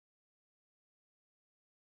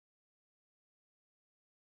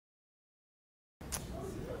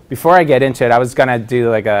before I get into it, I was gonna do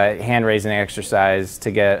like a hand raising exercise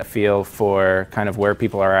to get a feel for kind of where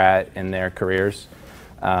people are at in their careers.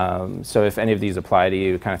 So if any of these apply to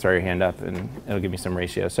you, kind of throw your hand up and it'll give me some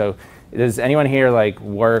ratio. So does anyone here like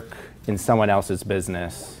work in someone else's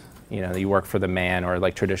business? You know, you work for the man or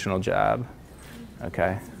like traditional job?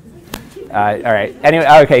 Okay. All right. Anyway,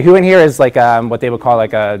 okay. Who in here is like what they would call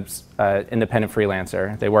like a independent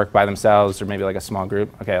freelancer? They work by themselves or maybe like a small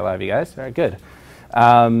group. Okay, a lot of you guys. All right, good.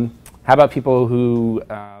 How about people who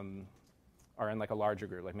are in like a larger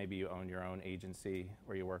group? Like maybe you own your own agency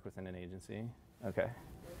or you work within an agency. Okay,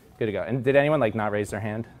 good to go. And did anyone like not raise their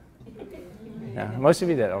hand? No, most of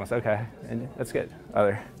you did almost. Okay, and that's good.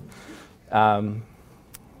 Other,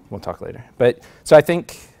 we'll talk later. But so I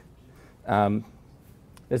think.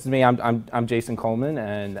 This is me. I'm Jason Coleman,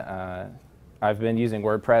 and I've been using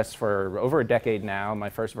WordPress for over a decade now. My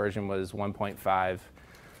first version was 1.5,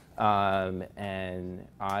 and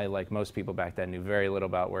I, like most people back then, knew very little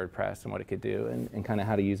about WordPress and what it could do and kind of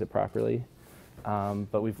how to use it properly.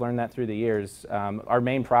 But we've learned that through the years. Our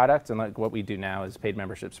main product, and like what we do now, is Paid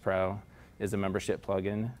Memberships Pro, is a membership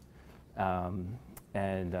plugin.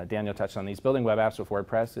 And Daniel touched on these. Building Web Apps with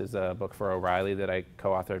WordPress is a book for O'Reilly that I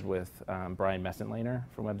co-authored with Brian Messenlaner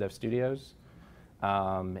from Web Dev Studios.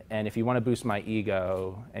 And if you want to boost my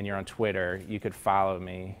ego and you're on Twitter, you could follow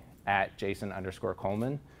me at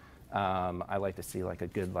Jason_Coleman. I like to see like a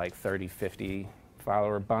good like 30, 50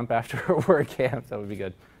 follower bump after a WordCamp. That would be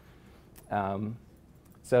good.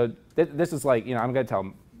 So this is like, you know, I'm going to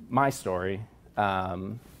tell my story.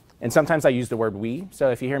 And sometimes I use the word we.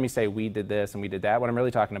 So if you hear me say we did this and we did that, what I'm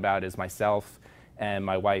really talking about is myself and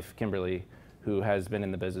my wife, Kimberly, who has been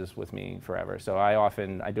in the business with me forever. So I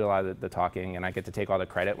do a lot of the talking, and I get to take all the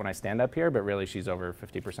credit when I stand up here, but really she's over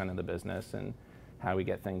 50% of the business and how we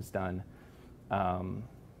get things done. So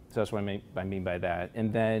that's what I mean by that.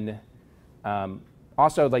 And then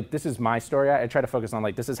also, like, this is my story. I try to focus on,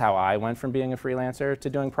 like, this is how I went from being a freelancer to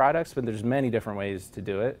doing products, but there's many different ways to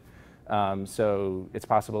do it. So it's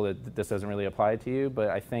possible that this doesn't really apply to you, but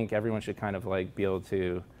I think everyone should kind of like be able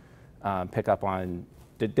to pick up on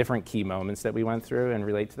the different key moments that we went through and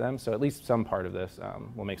relate to them. So at least some part of this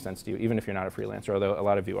will make sense to you, even if you're not a freelancer, although a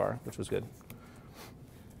lot of you are, which was good.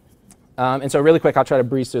 And so really quick, I'll try to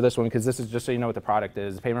breeze through this one because this is just so you know what the product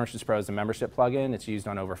is. Paid Memberships Pro is a membership plugin. It's used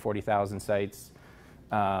on over 40,000 sites.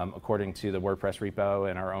 According to the WordPress repo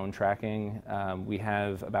and our own tracking. We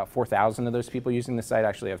have about 4,000 of those people using the site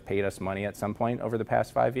actually have paid us money at some point over the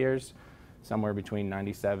past 5 years, somewhere between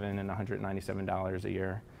 $97 and $197 a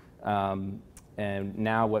year. And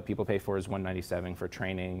now what people pay for is $197 for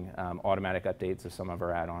training, automatic updates of some of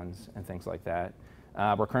our add-ons and things like that.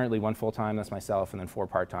 We're currently 1 full-time, that's myself, and then 4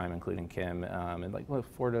 part-time, including Kim, and like 4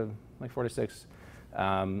 to 6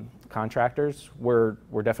 contractors. We're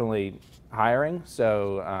definitely hiring,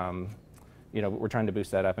 so you know, we're trying to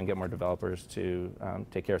boost that up and get more developers to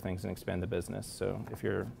take care of things and expand the business. So if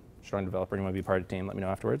you're a strong developer and you want to be part of the team, let me know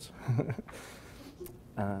afterwards.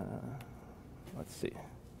 Let's see.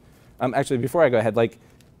 Actually, before I go ahead, like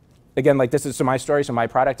again, like this is so my story. So my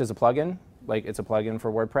product is a plugin. Like it's a plugin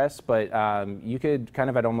for WordPress, but you could kind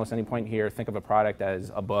of at almost any point here think of a product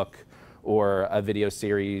as a book or a video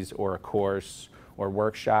series or a course or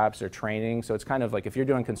workshops or training. So it's kind of like if you're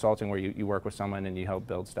doing consulting where you work with someone and you help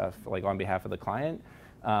build stuff like on behalf of the client,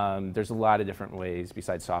 there's a lot of different ways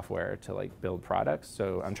besides software to like build products.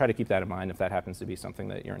 So I'm trying to keep that in mind if that happens to be something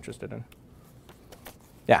that you're interested in.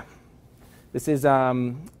 Yeah. This is a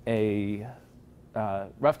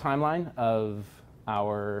rough timeline of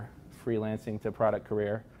our freelancing to product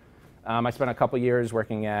career. I spent a couple years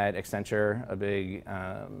working at Accenture, a big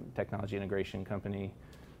technology integration company.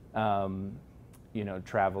 You know,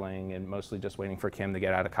 traveling and mostly just waiting for Kim to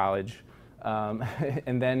get out of college.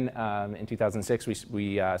 And then in 2006,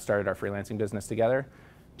 we started our freelancing business together,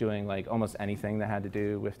 doing like almost anything that had to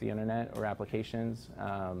do with the internet or applications.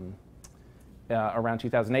 Around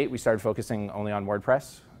 2008, we started focusing only on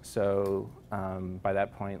WordPress. So by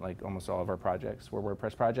that point, like almost all of our projects were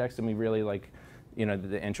WordPress projects, and we really like, you know,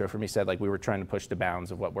 the intro for me said like we were trying to push the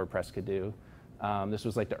bounds of what WordPress could do. This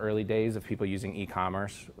was like the early days of people using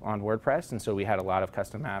e-commerce on WordPress, and so we had a lot of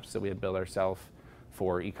custom apps that we had built ourselves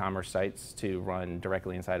for e-commerce sites to run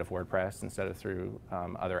directly inside of WordPress instead of through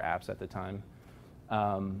other apps at the time.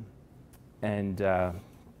 Around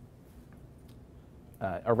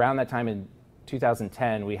that time in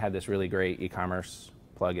 2010, we had this really great e-commerce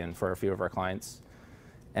plugin for a few of our clients,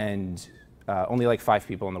 and only like 5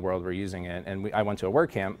 people in the world were using it. And I went to a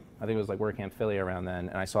WordCamp, I think it was like WordCamp Philly around then,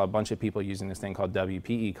 and I saw a bunch of people using this thing called WP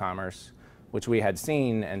e-commerce, which we had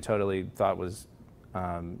seen and totally thought was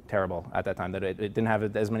terrible at that time. That it didn't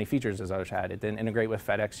have as many features as others had. It didn't integrate with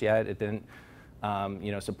FedEx yet. It didn't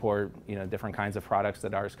support different kinds of products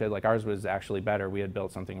that ours could. Like ours was actually better. We had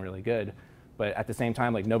built something really good. But at the same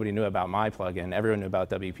time, like nobody knew about my plugin. Everyone knew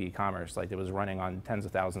about WP Commerce. Like it was running on tens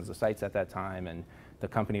of thousands of sites at that time, and the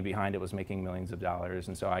company behind it was making millions of dollars.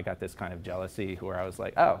 And so I got this kind of jealousy where I was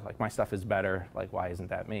like, oh, like my stuff is better. Like why isn't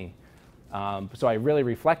that me? So I really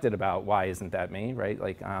reflected about why isn't that me, right?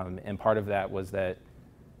 Like, and part of that was that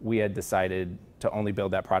we had decided to only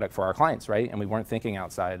build that product for our clients, right? And we weren't thinking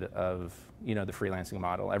outside of the freelancing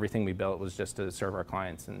model. Everything we built was just to serve our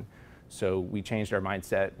clients. And so we changed our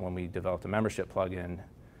mindset when we developed a membership plugin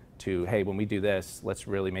to, hey, when we do this, let's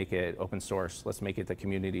really make it open source. Let's make it the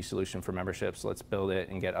community solution for memberships. Let's build it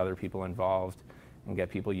and get other people involved and get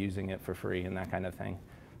people using it for free and that kind of thing.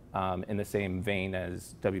 In the same vein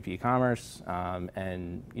as WP Commerce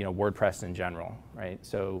and WordPress in general, right?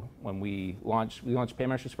 So when we launched Pay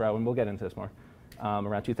Memberships Pro, and we'll get into this more,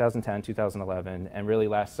 around 2010, 2011, and really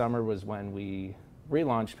last summer was when we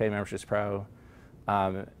relaunched Pay Memberships Pro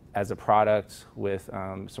as a product with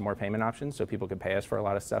some more payment options, so people could pay us for a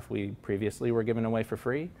lot of stuff we previously were giving away for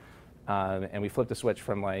free. And we flipped the switch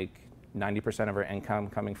from like 90% of our income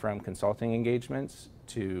coming from consulting engagements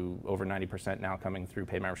to over 90% now coming through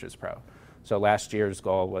Pay Memberships Pro. So last year's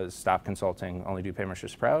goal was stop consulting, only do Pay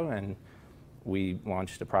Memberships Pro, and we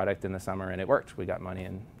launched a product in the summer and it worked. We got money,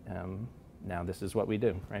 and now this is what we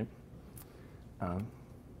do, right?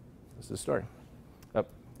 This is the story. Oh,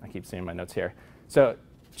 I keep seeing my notes here. So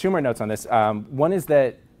 2 more notes on this. One is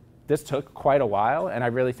that this took quite a while, and I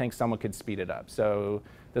really think someone could speed it up. So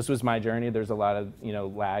this was my journey. There's a lot of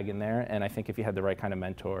lag in there, and I think if you had the right kind of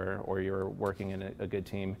mentor or you're working in a good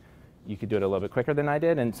team, you could do it a little bit quicker than I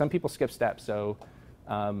did. And some people skip steps. So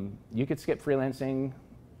you could skip freelancing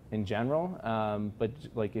in general, but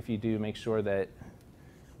like if you do, make sure that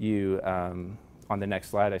you on the next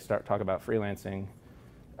slide I talk about freelancing.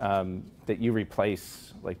 That you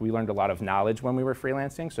replace, like we learned a lot of knowledge when we were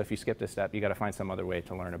freelancing, so if you skip this step, you got to find some other way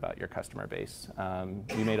to learn about your customer base.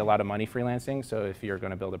 We made a lot of money freelancing, so if you're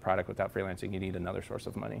going to build a product without freelancing, you need another source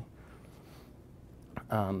of money.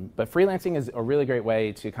 But freelancing is a really great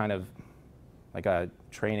way to kind of, like a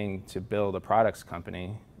training to build a products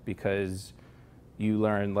company, because you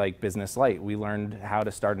learn like business light. We learned how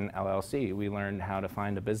to start an LLC. We learned how to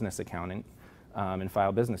find a business accountant. And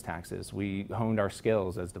file business taxes. We honed our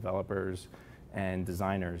skills as developers and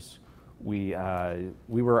designers. We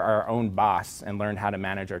were our own boss and learned how to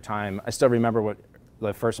manage our time. I still remember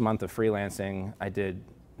the first month of freelancing, I did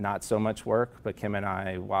not so much work, but Kim and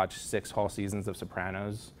I watched 6 whole seasons of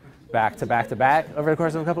Sopranos back to back to back over the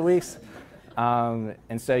course of a couple of weeks.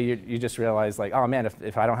 And so you just realize, like, oh man,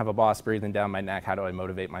 if I don't have a boss breathing down my neck, how do I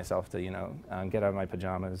motivate myself to get out of my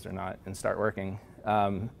pajamas or not and start working?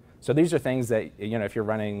 So these are things that, if you're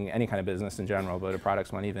running any kind of business in general, but a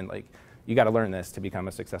products one even, like, you got to learn this to become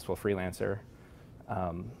a successful freelancer.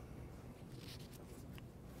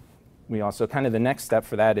 We also, kind of the next step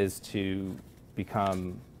for that is to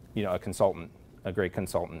become, a consultant, a great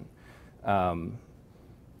consultant.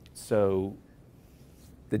 So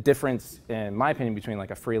the difference, in my opinion, between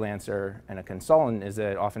like a freelancer and a consultant is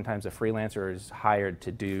that oftentimes a freelancer is hired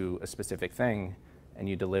to do a specific thing, and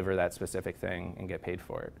you deliver that specific thing and get paid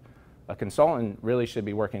for it. A consultant really should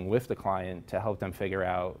be working with the client to help them figure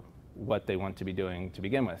out what they want to be doing to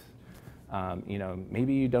begin with.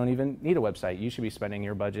 Maybe you don't even need a website. You should be spending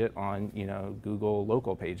your budget on, Google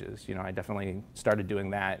local pages. I definitely started doing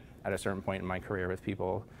that at a certain point in my career with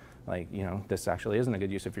people like, this actually isn't a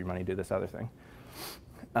good use of your money, do this other thing.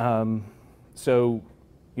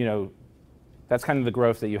 That's kind of the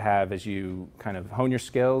growth that you have as you kind of hone your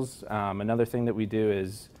skills. Another thing that we do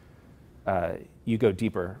is you go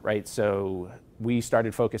deeper, right? So we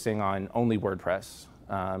started focusing on only WordPress,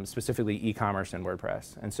 specifically e-commerce and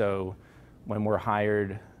WordPress. And so when we're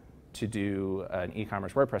hired to do an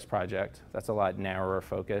e-commerce WordPress project, that's a lot narrower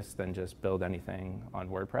focus than just build anything on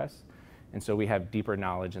WordPress. And so we have deeper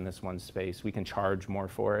knowledge in this one space. We can charge more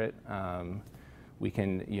for it. We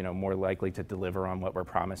can, more likely to deliver on what we're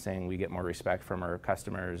promising. We get more respect from our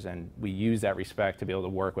customers, and we use that respect to be able to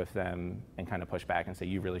work with them and kind of push back and say,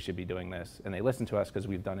 you really should be doing this. And they listen to us because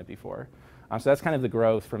we've done it before. So that's kind of the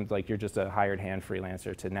growth from like you're just a hired hand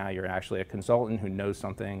freelancer to now you're actually a consultant who knows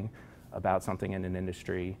something about something in an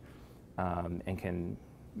industry and can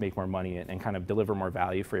make more money and kind of deliver more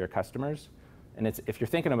value for your customers. And if you're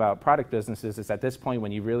thinking about product businesses, it's at this point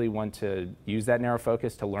when you really want to use that narrow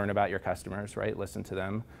focus to learn about your customers, right? Listen to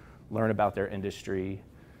them, learn about their industry.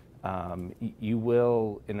 You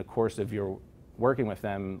will, in the course of your working with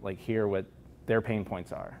them, like hear what their pain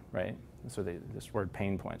points are, right? So this word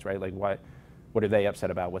pain points, right? Like what are they upset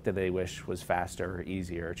about? What do they wish was faster, or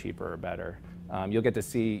easier, or cheaper, or better? You'll get to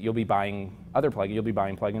see, you'll be buying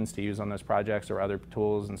plugins to use on those projects or other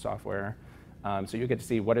tools and software. So you'll get to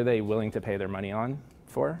see what are they willing to pay their money on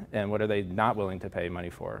for, and what are they not willing to pay money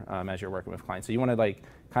for as you're working with clients. So you want to like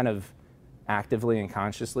kind of actively and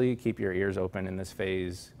consciously keep your ears open in this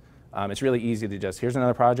phase. It's really easy to just, here's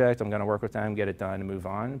another project, I'm going to work with them, get it done, and move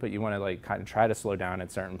on. But you want to like kind of try to slow down at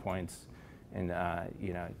certain points, and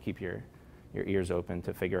keep your ears open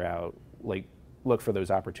to figure out, like, look for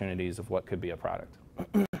those opportunities of what could be a product.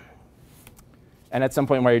 And at some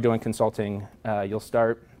point while you're doing consulting, you'll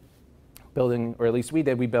start building, or at least we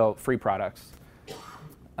built free products.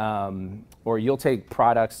 Or you'll take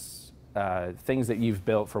products, things that you've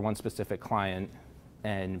built for one specific client,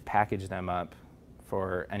 and package them up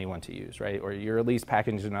for anyone to use, right? Or you're at least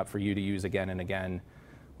packaging them up for you to use again and again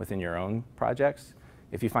within your own projects.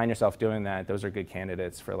 If you find yourself doing that, those are good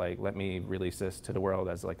candidates for like, let me release this to the world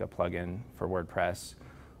as like a plugin for WordPress,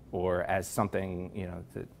 or as something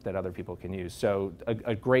that other people can use. So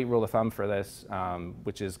a great rule of thumb for this,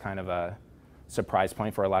 which is kind of a surprise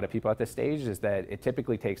point for a lot of people at this stage, is that it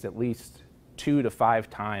typically takes at least 2 to 5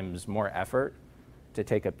 times more effort to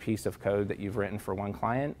take a piece of code that you've written for one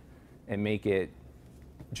client and make it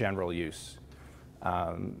general use.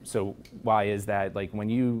 So why is that? Like when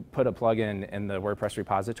you put a plugin in the WordPress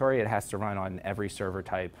repository, it has to run on every server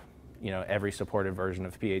type, every supported version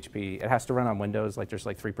of PHP. It has to run on Windows. Like there's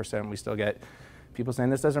like 3%. We still get people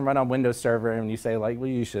saying this doesn't run on Windows Server, and you say like, well,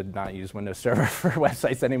 you should not use Windows Server for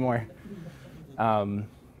websites anymore. But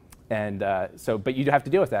you have to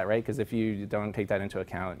deal with that, right? Because if you don't take that into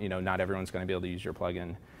account, not everyone's going to be able to use your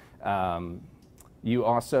plugin. You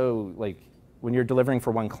also, like, when you're delivering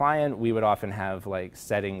for one client, we would often have like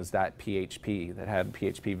settings.php that have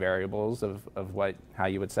PHP variables of how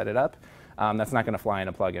you would set it up. That's not going to fly in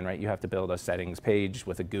a plugin, right? You have to build a settings page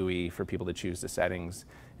with a GUI for people to choose the settings,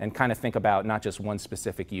 and kind of think about not just one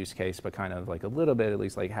specific use case, but kind of like a little bit, at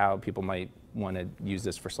least, like how people might want to use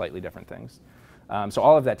this for slightly different things. So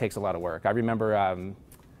all of that takes a lot of work. I remember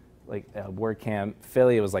WordCamp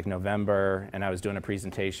Philly, it was like November, and I was doing a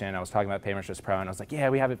presentation. I was talking about PayMemberships Pro, and I was like, yeah,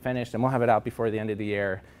 we have it finished, and we'll have it out before the end of the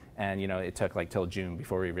year. And it took like till June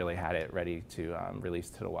before we really had it ready to release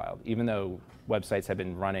to the wild, even though websites had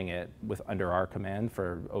been running it under our command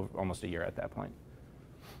for almost a year at that point.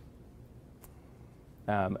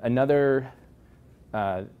 Another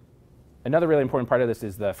really important part of this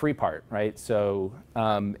is the free part, right? So,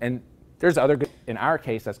 and there's other good, in our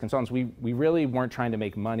case as consultants, we really weren't trying to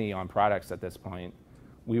make money on products at this point.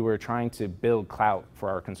 We were trying to build clout for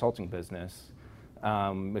our consulting business.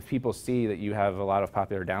 If people see that you have a lot of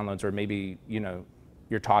popular downloads, or maybe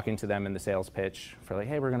you're talking to them in the sales pitch for like,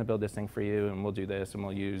 hey, we're going to build this thing for you, and we'll do this, and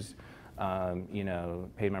we'll use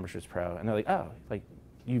PayMemberships Pro, and they're like, oh, like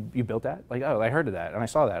you built that? Like, oh, I heard of that, and I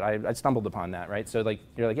saw that, I stumbled upon that, right? So like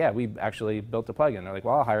you're like, yeah, we actually built a plugin. They're like,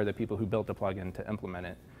 well, I'll hire the people who built the plugin to implement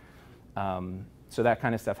it. So that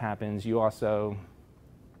kind of stuff happens. You also,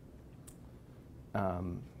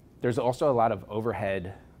 there's also a lot of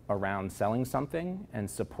overhead around selling something and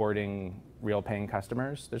supporting real paying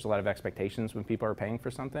customers. There's a lot of expectations when people are paying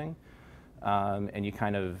for something, and you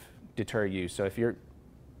kind of deter you. So if you're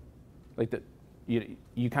like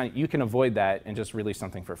you can avoid that and just release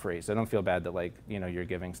something for free. So don't feel bad that like you're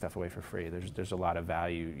giving stuff away for free. There's a lot of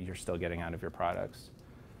value you're still getting out of your products,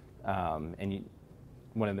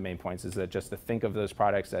 one of the main points is that just to think of those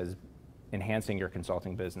products as enhancing your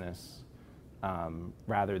consulting business,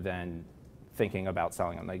 rather than thinking about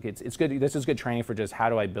selling them. Like it's good. This is good training for just how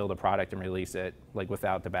do I build a product and release it, like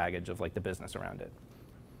without the baggage of like the business around it.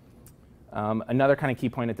 Another kind of key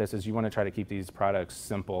point at this is you want to try to keep these products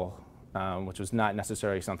simple, which was not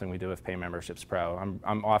necessarily something we do with PayMemberships Pro.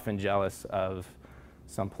 I'm often jealous of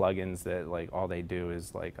some plugins that like all they do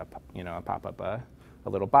is like pop up a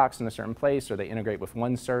little box in a certain place, or they integrate with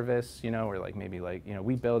one service, or like maybe like,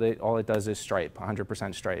 we build it, all it does is Stripe,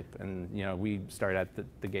 100% Stripe. And we start at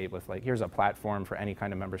the gate with like, here's a platform for any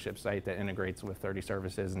kind of membership site that integrates with 30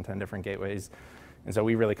 services and 10 different gateways. And so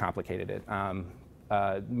we really complicated it.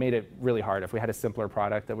 Made it really hard. If we had a simpler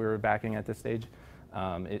product that we were backing at this stage,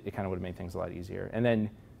 it kind of would have made things a lot easier. And then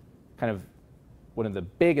kind of one of the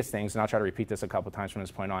biggest things, and I'll try to repeat this a couple times from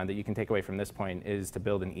this point on, that you can take away from this point is to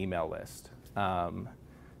build an email list.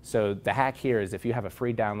 So the hack here is if you have a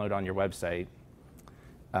free download on your website,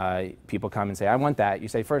 people come and say, I want that. You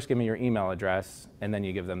say, first give me your email address, and then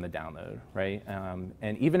you give them the download, right?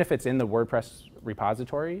 And even if it's in the WordPress repository, you can still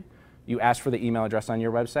email them. So you can email them, and then you can say, hey, I want this. And then you give them the download. And if it's in the WordPress repository, you can still email them, and then you give them the download. you ask for the email address on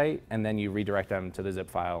your website, and then you redirect them to the zip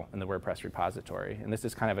file in the WordPress repository. And this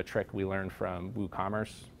is kind of a trick we learned from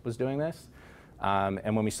WooCommerce was doing this.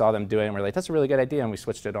 And when we saw them doing it, we're like, that's a really good idea, and we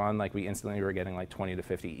switched it on. Like, we instantly were getting like 20 to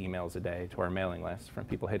 50 emails a day to our mailing list from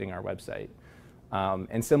people hitting our website.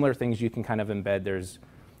 And similar things you can kind of embed. There's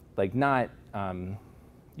like not,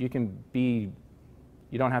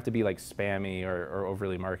 you don't have to be like spammy or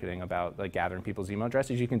overly marketing about like gathering people's email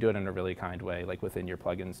addresses. You can do it in a really kind way, like within your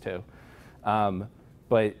plugins too.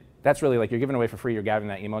 But that's really like you're giving away for free, you're gathering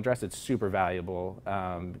that email address. It's super valuable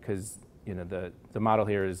because the model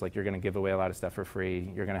here is like you're going to give away a lot of stuff for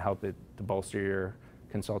free. You're going to help it to bolster your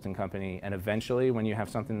consulting company. And eventually, when you have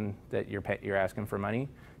something that you're asking for money,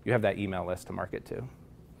 you have that email list to market to.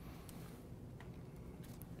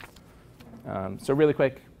 So really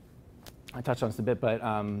quick, I touched on this a bit, but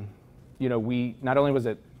we not only was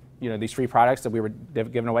it these free products that we were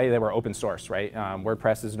giving away, they were open source, right?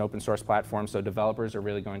 WordPress is an open source platform, so developers are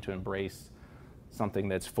really going to embrace something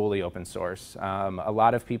that's fully open source. A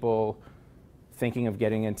lot of people thinking of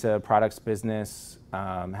getting into products business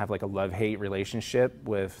have like a love-hate relationship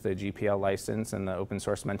with the GPL license and the open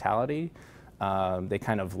source mentality. They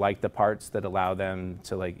kind of like the parts that allow them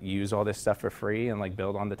to like use all this stuff for free and like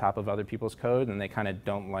build on the top of other people's code, and they kind of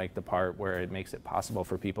don't like the part where it makes it possible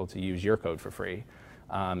for people to use your code for free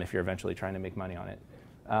if you're eventually trying to make money on it.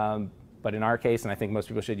 But in our case, and I think most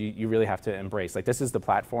people should, you really have to embrace, like this is the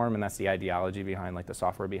platform and that's the ideology behind like the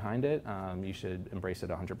software behind it. You should embrace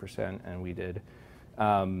it 100%, and we did.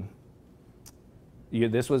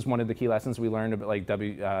 This was one of the key lessons we learned about like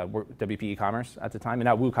WP e-commerce at the time, and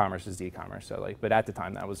now WooCommerce is the e-commerce. So like, but at the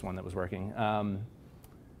time that was one that was working.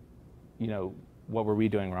 What were we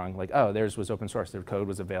doing wrong? Like, oh, theirs was open source, their code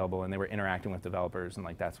was available, and they were interacting with developers, and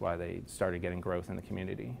like that's why they started getting growth in the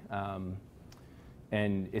community.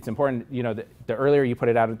 And it's important, the earlier you put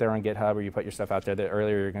it out there on GitHub or you put your stuff out there, the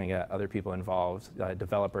earlier you're going to get other people involved,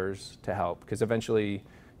 developers to help, because eventually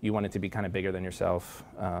you want it to be kind of bigger than yourself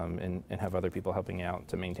and have other people helping out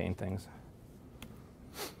to maintain things.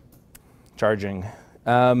 Charging.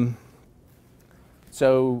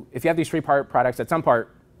 So if you have these free products, at some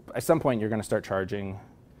point you're going to start charging.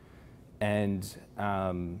 And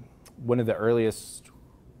one of the earliest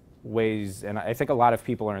ways, and I think a lot of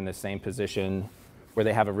people are in the same position, where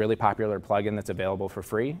they have a really popular plugin that's available for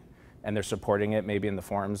free, and they're supporting it maybe in the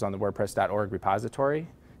forums on the WordPress.org repository,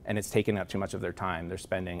 and it's taking up too much of their time. They're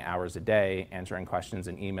spending hours a day answering questions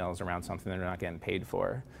and emails around something they're not getting paid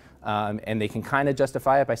for. And they can kind of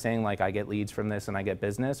justify it by saying, like, I get leads from this and I get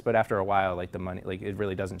business, but after a while, like the money, like it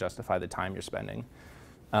really doesn't justify the time you're spending.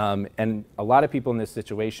 And a lot of people in this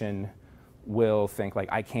situation will think like,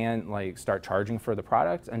 I can't like start charging for the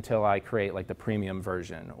product until I create like the premium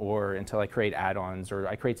version, or until I create add-ons, or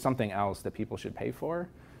I create something else that people should pay for.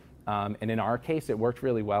 And in our case, it worked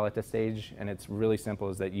really well at this stage, and it's really simple,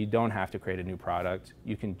 is that you don't have to create a new product.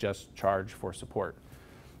 You can just charge for support.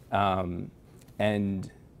 And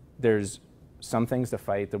there's some things to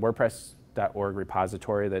fight. The WordPress.org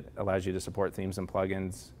repository that allows you to support themes and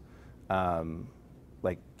plugins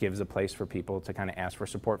like gives a place for people to kind of ask for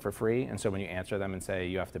support for free. And so when you answer them and say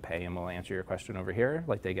you have to pay and we'll answer your question over here,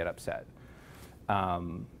 like they get upset.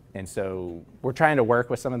 And so we're trying to work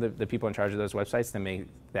with some of the people in charge of those websites to make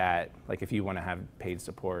that, like if you want to have paid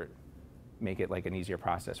support, make it like an easier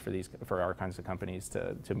process for our kinds of companies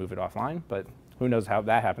to move it offline. But who knows how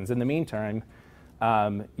that happens. In the meantime,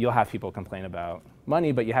 you'll have people complain about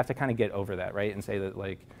money, but you have to kind of get over that, right? And say that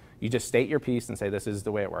like, you just state your piece and say, this is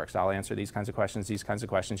the way it works. I'll answer these kinds of questions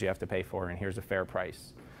you have to pay for, and here's a fair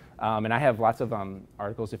price. And I have lots of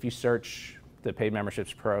articles. If you search the Paid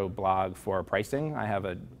Memberships Pro blog for pricing, I have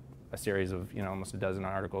a series of almost a dozen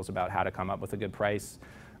articles about how to come up with a good price.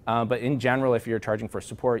 But in general, if you're charging for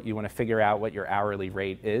support, you want to figure out what your hourly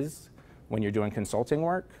rate is when you're doing consulting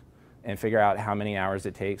work, and figure out how many hours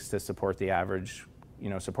it takes to support the average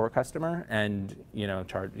support customer, and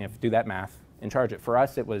do that math and charge it. For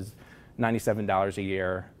us, it was $97 a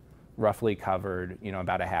year, roughly covered,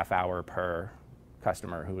 about a half hour per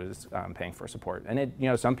customer who was paying for support. And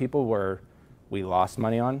it, some people we lost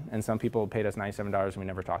money on, and some people paid us $97 and we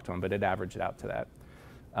never talked to them, but it averaged out to that.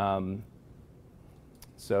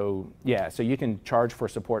 So yeah, so you can charge for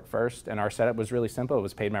support first, and our setup was really simple. It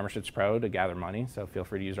was Paid Memberships Pro to gather money, so feel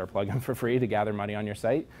free to use our plugin for free to gather money on your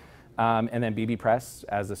site. And then BB Press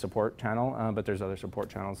as a support channel, but there's other support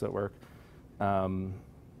channels that work. And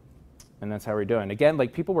that's how we're doing. Again,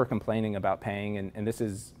 like people were complaining about paying, and this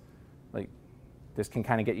is like, this can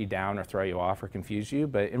kind of get you down or throw you off or confuse you,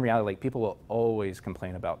 but in reality, like people will always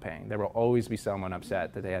complain about paying. There will always be someone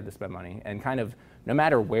upset that they had to spend money, and kind of no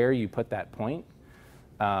matter where you put that point,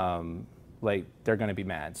 like they're going to be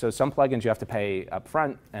mad. So some plugins you have to pay up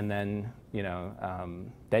front, and then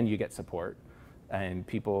then you get support, and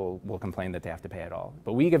people will complain that they have to pay it all.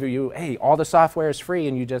 But we give you, hey, all the software is free,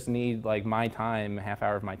 and you just need like my time, a half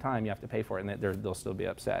hour of my time, you have to pay for it, and they'll still be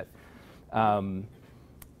upset.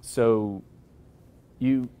 So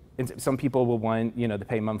some people will want to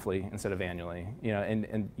pay monthly instead of annually,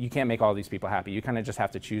 and you can't make all these people happy. You kind of just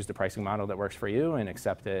have to choose the pricing model that works for you and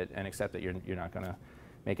accept it, and accept that you're not going to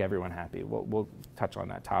make everyone happy. We'll touch on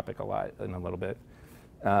that topic a lot in a little bit.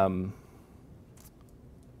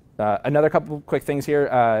 Another couple quick things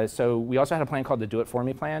here. So we also had a plan called the Do It For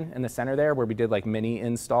Me plan in the center there, where we did like mini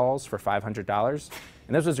installs for $500.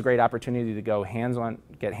 And this was a great opportunity to go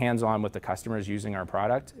get hands-on with the customers using our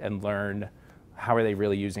product and learn how are they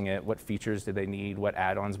really using it, what features do they need, what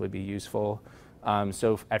add-ons would be useful.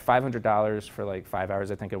 So at $500 for like 5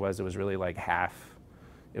 hours, I think it was really like half.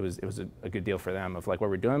 It was a good deal for them of like what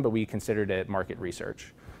we're doing, but we considered it market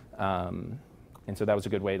research. And so that was a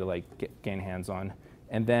good way to like gain hands-on.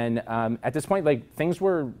 And then at this point, like things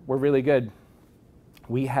were really good.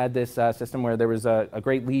 We had this system where there was a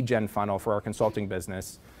great lead gen funnel for our consulting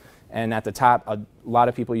business. And at the top, a lot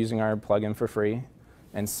of people using our plugin for free.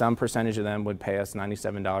 And some percentage of them would pay us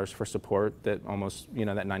 $97 for support that almost,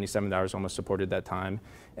 that $97 almost supported that time.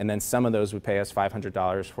 And then some of those would pay us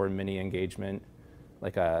 $500 for mini engagement,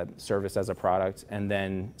 like a service as a product. And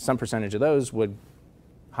then some percentage of those would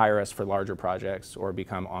hire us for larger projects or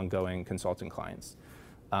become ongoing consulting clients.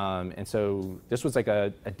 And so this was like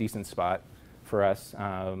a decent spot for us.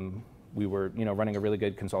 We were running a really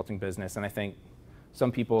good consulting business, and I think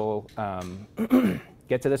some people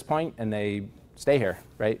get to this point and they stay here,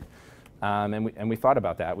 right? And we thought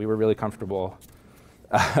about that. We were really comfortable.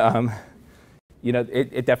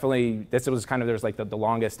 It definitely, this was kind of, there was like the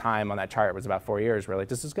longest time on that chart was about 4 years. We're like,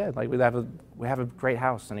 this is good. Like we have a great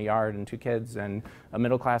house and a yard and 2 kids and a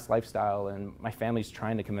middle-class lifestyle. And my family's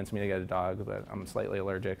trying to convince me to get a dog, but I'm slightly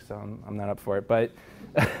allergic, so I'm not up for it. But,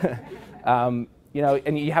 and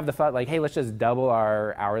you have the thought like, hey, let's just double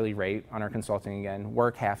our hourly rate on our consulting again,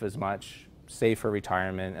 work half as much, save for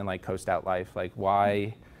retirement, and like coast out life. Like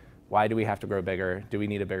why do we have to grow bigger? Do we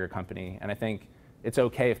need a bigger company? And I think it's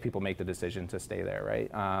okay if people make the decision to stay there,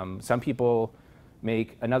 right? Some people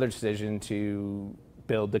make another decision to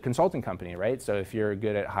build the consulting company, right? So if you're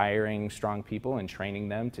good at hiring strong people and training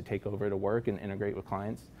them to take over to work and integrate with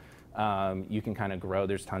clients, you can kind of grow.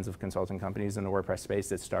 There's tons of consulting companies in the WordPress space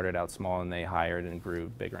that started out small and they hired and grew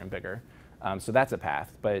bigger and bigger. So that's a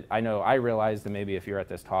path. But I realized that maybe if you're at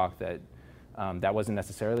this talk that that wasn't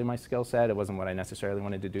necessarily my skill set. It wasn't what I necessarily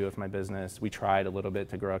wanted to do with my business. We tried a little bit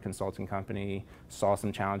to grow a consulting company, saw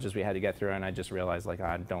some challenges we had to get through, and I just realized like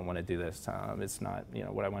I don't want to do this. It's not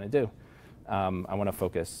what I want to do. I want to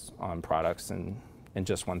focus on products and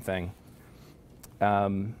just one thing.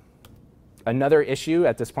 Another issue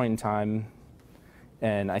at this point in time,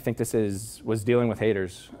 and I think this was dealing with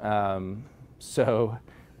haters. So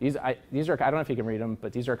these are, I don't know if you can read them,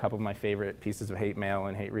 but these are a couple of my favorite pieces of hate mail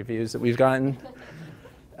and hate reviews that we've gotten.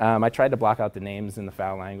 I tried to block out the names in the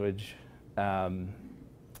foul language,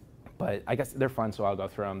 but I guess they're fun, so I'll go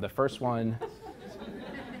through them. The first one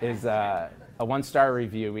is a 1-star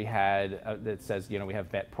review we had that says, we have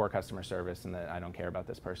poor customer service and that I don't care about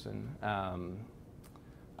this person.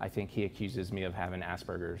 I think he accuses me of having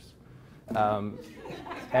Asperger's.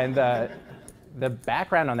 And the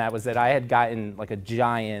background on that was that I had gotten like a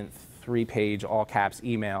giant 3-page all caps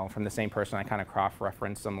email from the same person. I kind of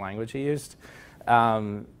cross-referenced some language he used.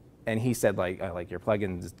 And he said like your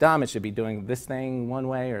plugin is dumb, it should be doing this thing one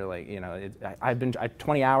way, or like,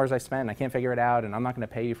 20 hours I spent and I can't figure it out, and I'm not gonna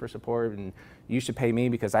pay you for support, and you should pay me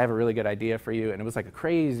because I have a really good idea for you. And it was like a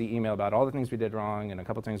crazy email about all the things we did wrong and a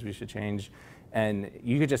couple things we should change. And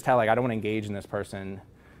you could just tell like, I don't wanna engage in this person.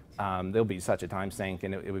 There'll be such a time sink,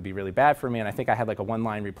 and it would be really bad for me. And I think I had like a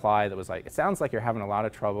 1-line reply that was like, it sounds like you're having a lot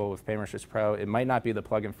of trouble with PayMemberships Pro. It might not be the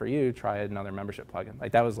plugin for you. Try another membership plugin.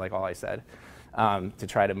 Like that was like all I said to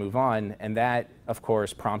try to move on. And that, of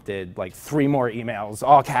course, prompted like 3 more emails,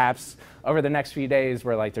 all caps, over the next few days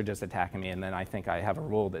where like they're just attacking me. And then I think I have a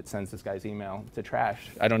rule that sends this guy's email to trash.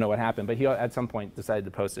 I don't know what happened, but he at some point decided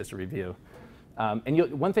to post this review.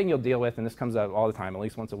 And one thing you'll deal with, and this comes up all the time, at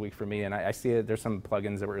least once a week for me, and I see it, there's some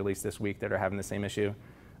plugins that were released this week that are having the same issue.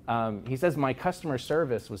 He says, my customer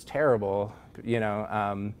service was terrible,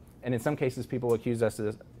 and in some cases people accuse us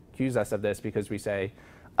of this because we say,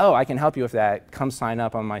 oh, I can help you with that, come sign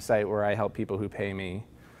up on my site where I help people who pay me.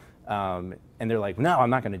 And they're like, no, I'm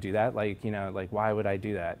not gonna do that, like why would I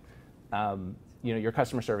do that? Your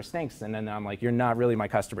customer service stinks. And then I'm like, you're not really my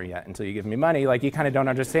customer yet until you give me money. Like, you kind of don't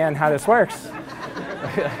understand how this works.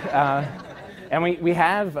 And we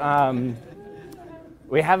have a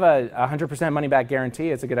 100% money back guarantee.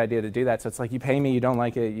 It's a good idea to do that. So it's like, you pay me, you don't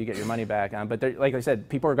like it, you get your money back. But like I said,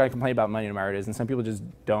 people are going to complain about money no matter what it is, and some people just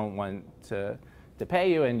don't want to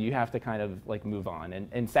pay you, and you have to kind of like move on.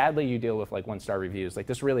 And sadly, you deal with like 1-star reviews. Like,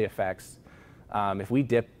 this really affects, if we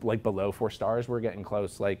dip like below 4 stars, we're getting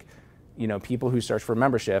close. Like, you know, people who search for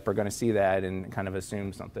membership are going to see that and kind of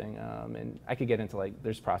assume something. And I could get into like,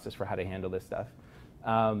 there's process for how to handle this stuff.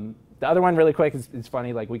 The other one really quick is, it's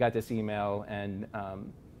funny, like we got this email, and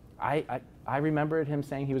I remembered him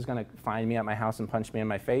saying he was going to find me at my house and punch me in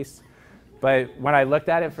my face. But when I looked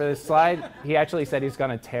at it for this slide, he actually said he's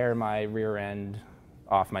going to tear my rear end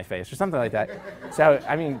off my face or something like that. So,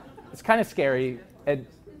 I mean, it's kind of scary.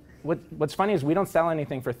 What's funny is we don't sell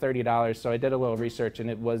anything for $30, so I did a little research, and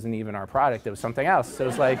it wasn't even our product. It was something else. So it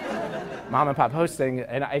was like mom and pop hosting,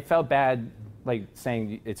 and I felt bad like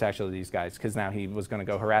saying it's actually these guys, because now he was going to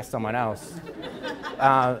go harass someone else.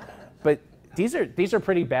 But these are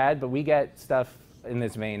pretty bad, but we get stuff in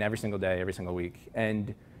this vein every single day, every single week.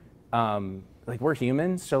 And like, we're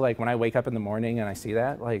humans, so like when I wake up in the morning and I see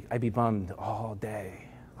that, like, I'd be bummed all day,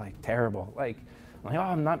 like terrible. Like, I'm like,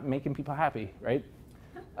 oh, I'm not making people happy, right?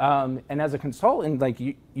 And as a consultant, like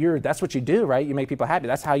that's what you do, right? You make people happy.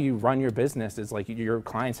 That's how you run your business. Is like, your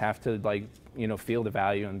clients have to, like, you know, feel the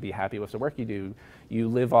value and be happy with the work you do. You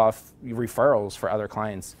live off referrals for other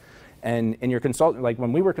clients. And in your consultant, like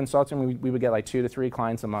when we were consulting, we would get like 2 to 3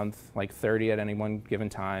 clients a month, like 30 at any one given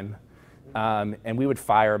time. And we would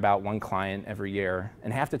fire about 1 client every year.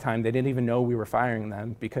 And half the time, they didn't even know we were firing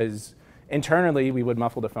them, because internally, we would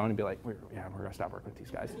muffle the phone and be like, we're going to stop working with these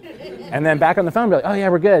guys. And then back on the phone, be like, oh yeah,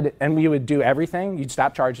 we're good. And we would do everything. You'd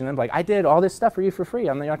stop charging them. Like, I did all this stuff for you for free.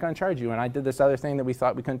 I'm not going to charge you. And I did this other thing that we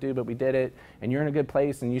thought we couldn't do, but we did it. And you're in a good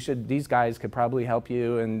place. And these guys could probably help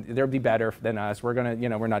you. And they'll be better than us. We're going to, you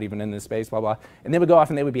know, we're not even in this space, blah, blah. And they would go off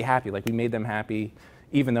and they would be happy. Like, we made them happy,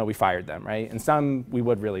 even though we fired them, right? And some we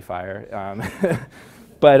would really fire.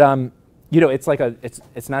 But you know, it's like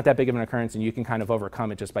it's not that big of an occurrence, and you can kind of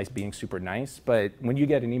overcome it just by being super nice. But when you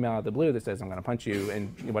get an email out of the blue that says, I'm going to punch you,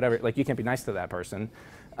 and whatever, like, you can't be nice to that person.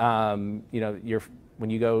 You know, when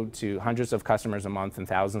you go to hundreds of customers a month and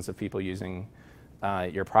thousands of people using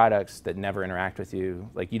your products that never interact with you,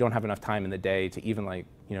 like, you don't have enough time in the day to even, like,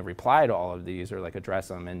 you know, reply to all of these or like address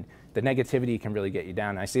them. And the negativity can really get you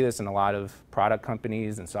down. And I see this in a lot of product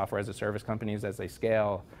companies and software as a service companies as they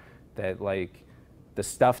scale, that like, the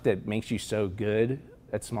stuff that makes you so good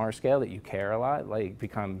at smaller scale that you care a lot, like,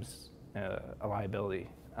 becomes a liability.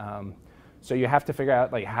 So you have to figure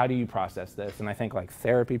out, like, how do you process this? And I think like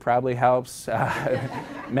therapy probably helps.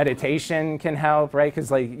 Meditation can help, right? Because,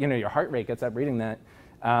 like, you know, your heart rate gets up reading that.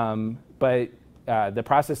 But the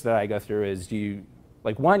process that I go through is you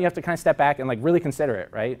have to kind of step back and like really consider it,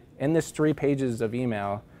 right? In this 3 pages of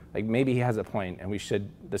email, like, maybe he has a point, and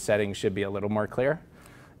the settings should be a little more clear.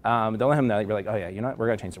 Don't let him know. You're like, oh yeah, you know what? We're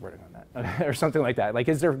gonna change the wording on that, or something like that. Like,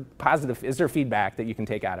 is there feedback that you can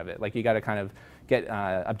take out of it? Like, you got to kind of get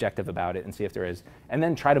objective about it and see if there is, and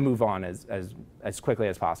then try to move on as quickly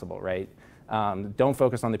as possible, right? Don't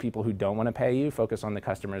focus on the people who don't want to pay you. Focus on the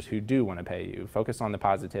customers who do want to pay you. Focus on the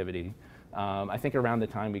positivity. I think around the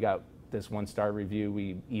time we got this 1-star review,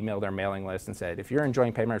 we emailed our mailing list and said, if you're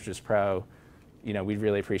enjoying PayMasters Pro, you know, we'd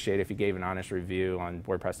really appreciate if you gave an honest review on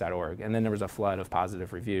WordPress.org. And then there was a flood of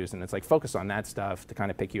positive reviews. And it's like, focus on that stuff to kind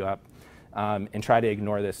of pick you up, and try to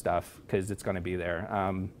ignore this stuff, because it's going to be there.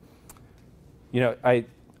 You know,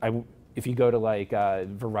 if you go to like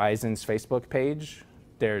Verizon's Facebook page,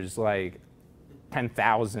 there's like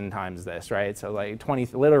 10,000 times this, right? So like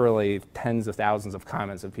literally tens of thousands of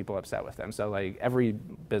comments of people upset with them. So like, every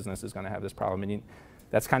business is going to have this problem. And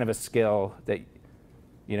that's kind of a skill that,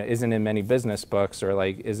 you know, isn't in many business books, or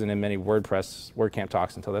like isn't in many WordCamp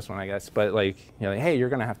talks until this one, I guess. But like, you know, like, hey, you're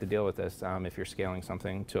going to have to deal with this if you're scaling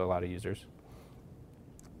something to a lot of users.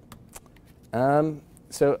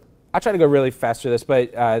 So I'll try to go really fast through this,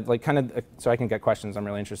 but like kind of so I can get questions. I'm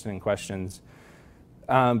really interested in questions.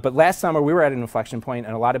 But last summer we were at an inflection point,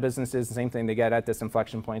 and a lot of businesses, the same thing, they get at this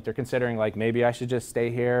inflection point. They're considering like, maybe I should just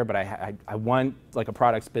stay here, but I want like a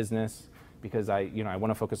products business, because I want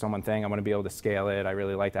to focus on one thing. I want to be able to scale it. I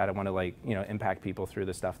really like that. I want to, like, you know, impact people through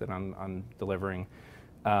the stuff that I'm delivering.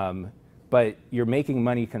 But you're making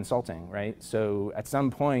money consulting, right? So at some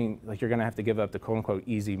point, like, you're going to have to give up the quote unquote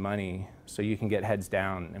easy money so you can get heads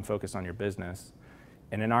down and focus on your business.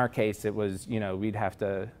 And in our case, it was, you know, we'd have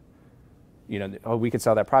to, you know, oh, we could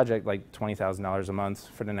sell that project like $20,000 a month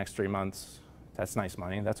for the next 3 months. That's nice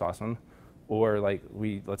money. That's awesome. Or like,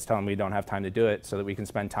 let's tell them we don't have time to do it so that we can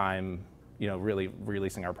spend time, really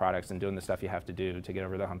releasing our products and doing the stuff you have to do to get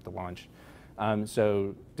over the hump to launch.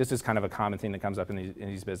 So this is kind of a common thing that comes up in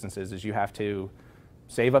these businesses is you have to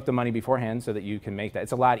save up the money beforehand so that you can make that.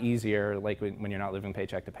 It's a lot easier like when you're not living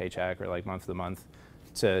paycheck to paycheck or like month to month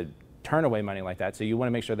to turn away money like that. So you want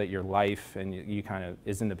to make sure that your life and you kind of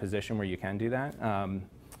is in the position where you can do that.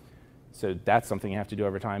 So that's something you have to do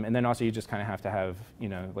over time. And then also you just kind of have to have,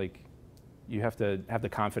 like you have to have the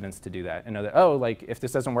confidence to do that and know that, oh, like if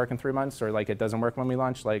this doesn't work in 3 months or like it doesn't work when we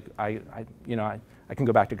launch, like I can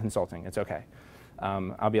go back to consulting. It's okay.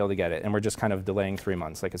 I'll be able to get it. And we're just kind of delaying 3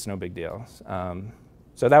 months. Like it's no big deal.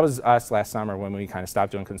 So that was us last summer when we kind of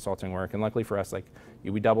stopped doing consulting work. And luckily for us, like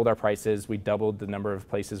we doubled our prices. We doubled the number of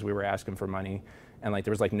places we were asking for money. And like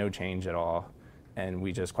there was like no change at all. And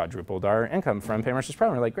we just quadrupled our income from Freelancers Pro.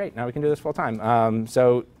 And we're like, great, now we can do this full time.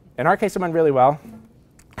 So in our case, it went really well.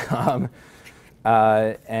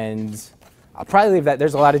 And I'll probably leave that.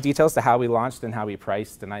 There's a lot of details to how we launched and how we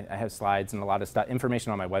priced. And I have slides and a lot of stuff,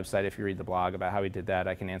 information on my website. If you read the blog about how we did that,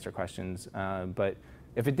 I can answer questions. But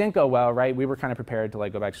if it didn't go well, right, we were kind of prepared to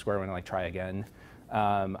like go back to square one and like try again.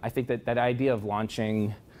 I think that idea of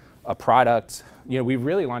launching a product, we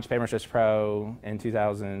really launched Freelancers Pro in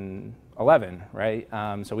 2011, right?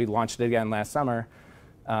 So we launched it again last summer.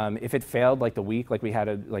 If it failed like the week, like we had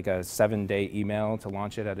a 7-day email to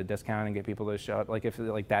launch it at a discount and get people to show up. Like if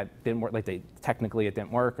like that didn't work, like technically it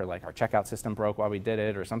didn't work, or like our checkout system broke while we did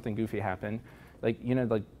it, or something goofy happened. Like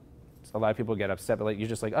like a lot of people get upset, but like you're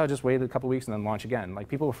just like, oh, just wait a couple weeks and then launch again. Like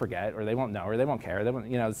people will forget, or they won't know, or they won't care. They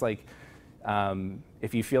won't, it's like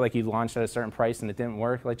if you feel like you launched at a certain price and it didn't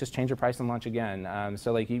work, like just change your price and launch again.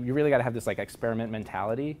 So like you really got to have this like experiment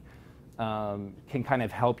mentality. Can kind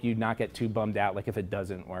of help you not get too bummed out like if it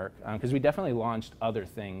doesn't work. Because we definitely launched other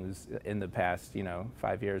things in the past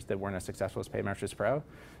 5 years that weren't as successful as Freelancers Pro.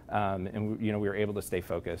 And we were able to stay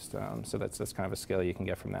focused. So that's kind of a skill you can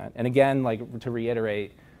get from that. And again, like to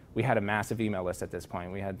reiterate, we had a massive email list at this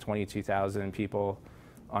point. We had 22,000 people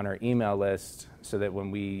on our email list, so that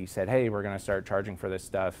when we said, hey, we're going to start charging for this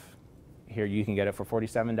stuff, here you can get it for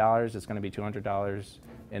 $47. It's going to be $200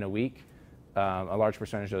 in a week. A large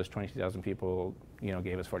percentage of those 22,000 people,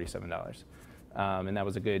 gave us $47. And that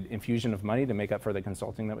was a good infusion of money to make up for the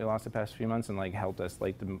consulting that we lost the past few months, and like helped us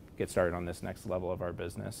like to get started on this next level of our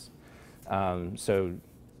business. So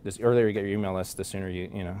the earlier you get your email list, the sooner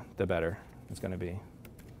the better it's going to be.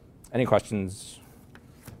 Any questions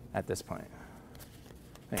at this point?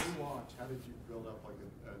 Thanks. When you launch, how did you build up like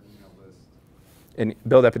an email list? And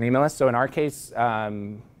build up an email list. So in our case,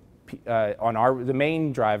 the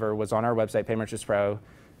main driver was on our website, Freelancers Pro.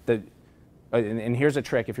 And here's a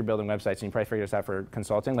trick if you're building websites, and you probably figured this out for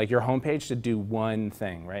consulting. Like your homepage should do one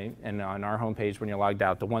thing, right? And on our homepage, when you're logged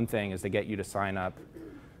out, the one thing is to get you to sign up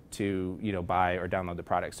to buy or download the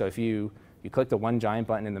product. So if you click the one giant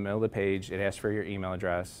button in the middle of the page, it asks for your email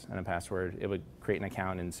address and a password. It would create an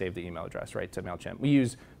account and save the email address, right, to MailChimp. We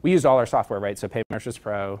use all our software, right? So Freelancers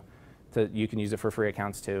Pro, you can use it for free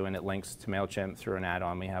accounts too, and it links to MailChimp through an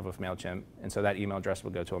add-on we have with MailChimp. And so that email address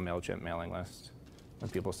will go to a MailChimp mailing list when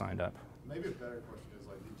people signed up. Maybe a better question is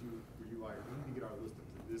like, were you like, we need to get our list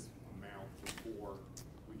up to this amount before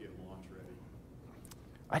we get launch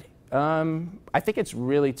ready? I think it's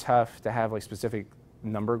really tough to have like specific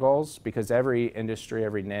number goals, because every industry,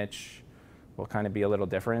 every niche will kind of be a little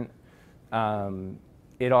different.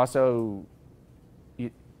 It also,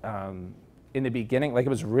 in the beginning, like it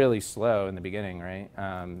was really slow in the beginning, right?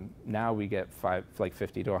 Now we get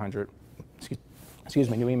 50 to 100,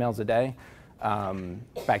 new emails a day.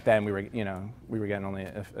 Back then we were getting only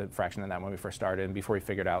a fraction of that when we first started, and before we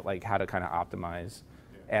figured out like how to kind of optimize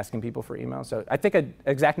asking people for emails. So I think an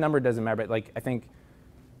exact number doesn't matter, but like I think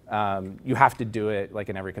you have to do it like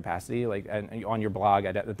in every capacity, like on your blog,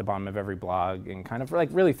 at the bottom of every blog, and kind of like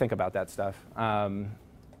really think about that stuff.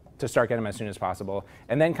 To start getting them as soon as possible,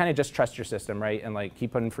 and then kind of just trust your system, right? And like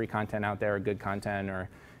keep putting free content out there, or good content, or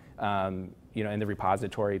in the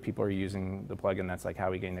repository, people are using the plugin. That's like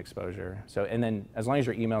how we gain exposure. So, and then as long as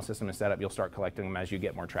your email system is set up, you'll start collecting them as you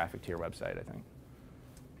get more traffic to your website, I think.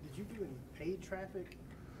 Did you do any paid traffic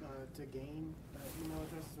to gain email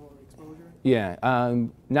addresses or exposure? Yeah,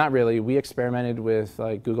 not really. We experimented with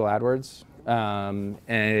like Google AdWords,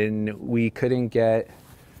 and we couldn't get.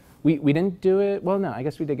 We didn't do it, well, no, I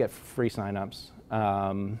guess we did get free signups.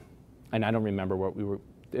 And I don't remember what we were,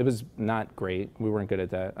 it was not great. We weren't good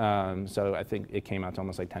at that. So I think it came out to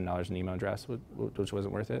almost like $10 an email address, which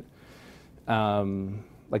wasn't worth it.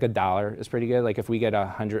 Like $1 is pretty good. Like if we get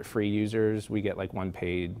 100 free users, we get like one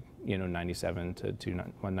paid, 97 to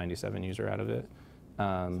 197 user out of it.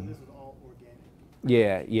 So this is all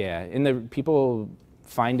organic? Yeah. And the people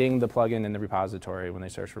finding the plugin in the repository when they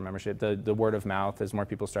search for membership. The word of mouth as more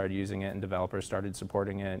people started using it and developers started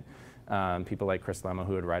supporting it. People like Chris Lemo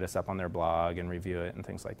who would write us up on their blog and review it and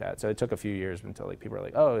things like that. So it took a few years until like people were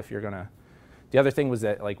like, oh, if you're gonna. The other thing was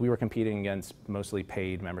that like we were competing against mostly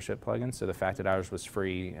paid membership plugins. So the fact that ours was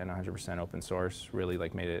free and 100% open source really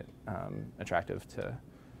like made it attractive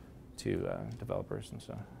to developers and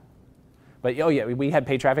so. But oh yeah, we had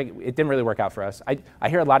paid traffic. It didn't really work out for us. I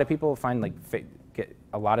hear a lot of people find like get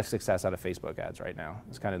a lot of success out of Facebook ads right now.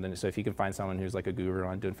 It's kind of so if you can find someone who's like a guru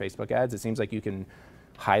on doing Facebook ads, it seems like you can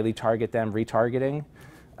highly target them, retargeting,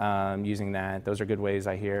 using that. Those are good ways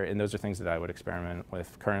I hear, and those are things that I would experiment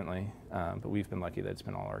with currently. But we've been lucky that it's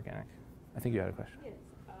been all organic. I think you had a question. Yes.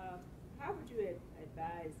 How would you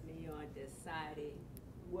advise me on deciding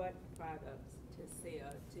what products to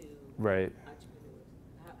sell to Right. entrepreneurs?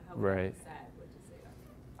 How Right. would I decide what to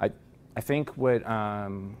sell? I think what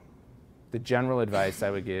the general advice I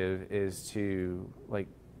would give is to like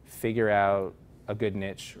figure out a good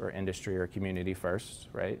niche or industry or community first,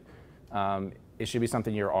 right? It should be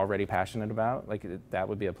something you're already passionate about, like that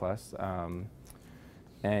would be a plus.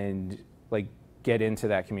 And like get into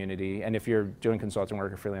that community. And if you're doing consulting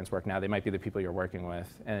work or freelance work now, they might be the people you're working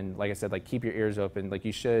with. And like I said, like keep your ears open. Like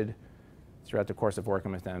you should, throughout the course of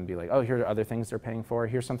working with them, be like, oh, here are other things they're paying for.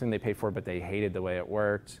 Here's something they paid for, but they hated the way it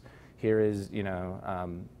worked. Here is, you know,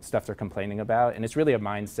 stuff they're complaining about. And it's really a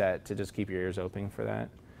mindset to just keep your ears open for that.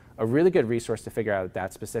 A really good resource to figure out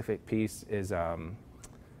that specific piece is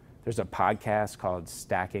there's a podcast called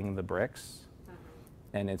Stacking the Bricks.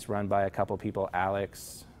 And it's run by a couple people,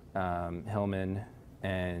 Alex Hillman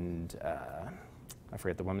and I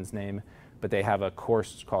forget the woman's name, but they have a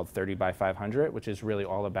course called 30 by 500, which is really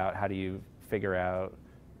all about how do you figure out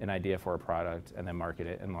an idea for a product and then market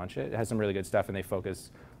it and launch it. It has some really good stuff, and they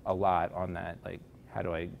focus a lot on that, like how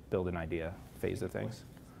do I build an idea phase of things.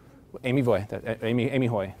 Amy Hoy, Amy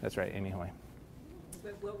Hoy, that's right, Amy Hoy.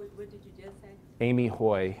 What did you just say? Amy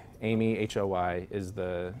Hoy, Amy H-O-Y is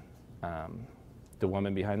the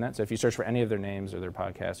woman behind that. So if you search for any of their names or their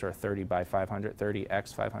podcasts or 30 by 500,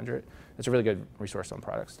 30x 500, it's a really good resource on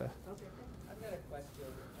product stuff. Okay. I've got a question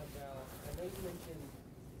about, I know you mentioned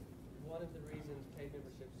one of the reasons Paid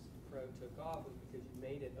Memberships Pro took off was because you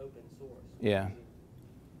made it open source. Yeah.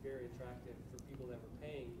 Very attractive for people that were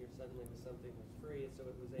paying. Here suddenly was something was free, so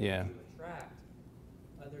it was able Yeah. to attract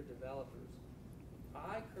other developers.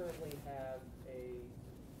 I currently have a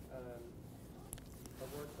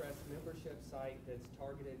WordPress membership site that's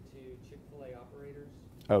targeted to Chick-fil-A operators.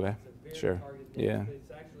 Okay, It's a very sure. targeted niche, Yeah, but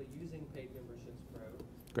it's actually using Paid Memberships Pro.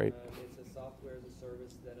 great. It's a software as a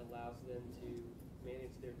service that allows them to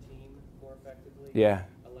manage their team more effectively. Yeah,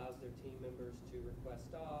 Allows their team members to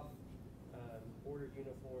request off, order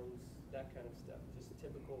uniforms, that kind of stuff. Just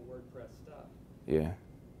typical WordPress stuff. yeah.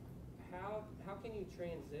 How can you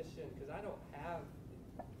transition? Because I don't have,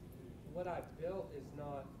 what I built is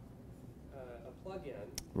not a plugin.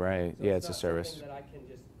 Right, So yeah, it's a not service. something that I can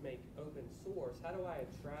just make open source. How do I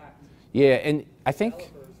attract Yeah, and I think,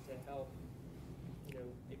 developers to help,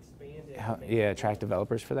 expand it? and make yeah, it attract work?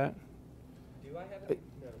 developers for that. Do I have it?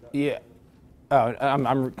 No, not Yeah. really. Oh,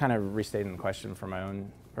 I'm kind of restating the question for my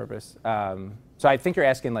own purpose. So I think you're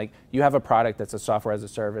asking, like, you have a product that's a software as a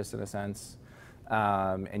service in a sense,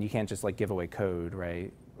 and you can't just like give away code,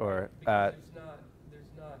 right? Or Because there's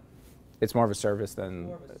not it's more of a service than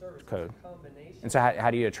more of a service, code. it's a combination. And so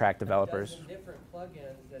how do you attract of a developers? dozen different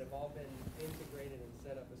plugins that have all been integrated and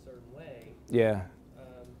set up a certain way. Yeah.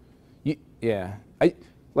 Um, Yeah.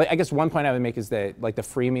 I guess one point I would make is that like the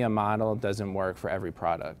freemium model doesn't work for every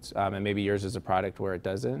product, and maybe yours is a product where it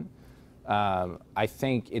doesn't. I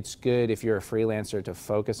think it's good if you're a freelancer to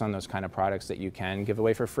focus on those kind of products that you can give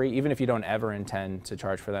away for free, even if you don't ever intend to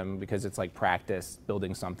charge for them, because it's like practice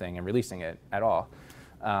building something and releasing it at all,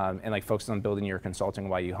 and like focus on building your consulting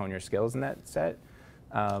while you hone your skills in that set.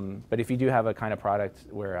 But if you do have a kind of product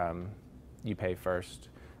where you pay first.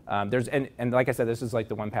 And like I said, this is like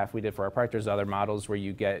the one path we did for our product. There's other models where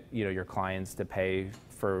you get your clients to pay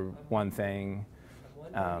for one thing.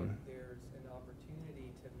 I'm wondering if there's an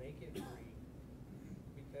opportunity to make it free,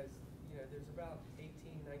 because there's about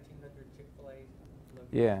 1,900 Chick-fil-A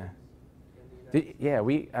locations Yeah. in the United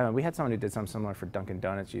States. We had someone who did something similar for Dunkin'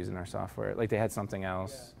 Donuts using our software. Like they had something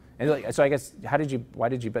else. And like, so I guess why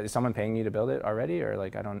did you? Is someone paying you to build it already, or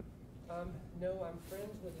like I don't? No, I'm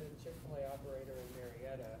friends with a Chick-fil-A operator in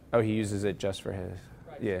Marietta. Oh, he uses it just for his.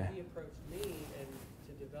 Right, Yeah. so he approached me and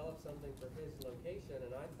to develop something for his location,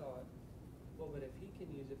 and I thought, well, but if he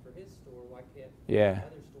can use it for his store, why can't Yeah.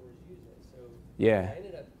 other stores use it? So Yeah. what I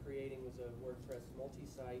ended up creating was a WordPress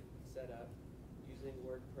multi-site setup using using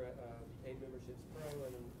WordPress, Paid Memberships Pro,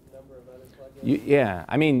 and a number of other plugins. Yeah,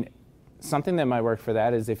 I mean, something that might work for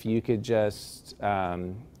that is if you could just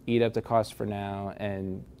eat up the cost for now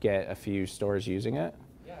and get a few stores using it.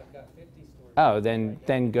 Yeah, I've got 50 stores. Oh,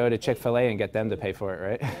 then go to Chick-fil-A and get them to pay for it,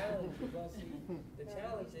 right? The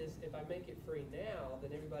challenge is if I make it free now,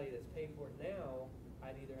 then everybody that's paid for it now,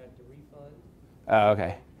 I'd either have to refund. Oh,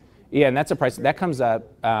 okay. Yeah, and that's a price that comes up.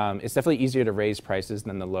 It's definitely easier to raise prices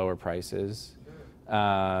than the lower prices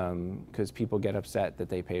because people get upset that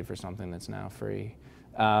they paid for something that's now free.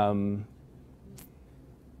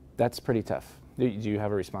 That's pretty tough. Do you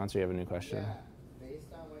have a response or you have a new question? Yeah. Based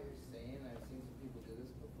on what you're saying, I've seen some people do this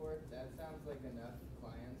before. That sounds like enough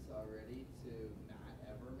clients already to not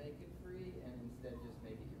ever make it free and instead just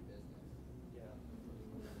make it your business.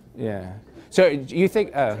 Yeah. So do you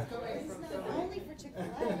think? Only for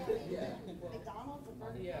Chick-fil-A. McDonald's or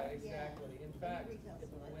Burger King. Yeah, exactly. In fact, when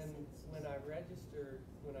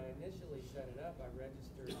I initially set it up, I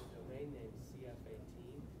registered the domain name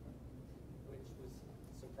CF18, which was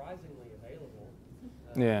surprisingly available.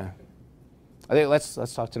 Yeah. I think let's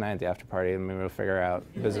talk tonight at the after party and maybe we'll figure out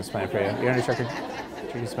a business plan for you. You're in a tricky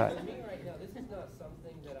spot. For me right now, this is not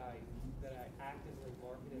something that I actively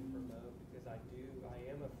market and promote because I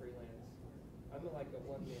am a freelance. I'm like a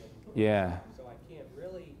one-man. Yeah. So I can't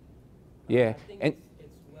really. Yeah. I think And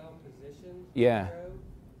it's well positioned. Yeah. To grow,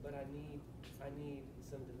 but I need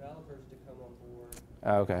some developers to come on board.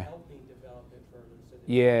 okay. Help me develop it further. So that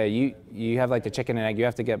Yeah, you have like the chicken and egg. You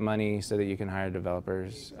have to get money so that you can hire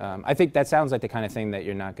developers. I think that sounds like the kind of thing that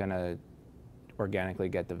you're not going to organically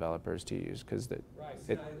get developers to use because Right.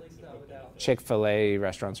 At least not without. Chick-fil-A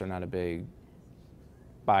restaurants are not a big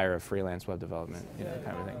buyer of freelance web development,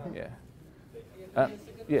 kind of thing. Yeah. It's a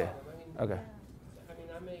good Yeah. problem. Okay. I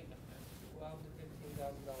make $12,000 to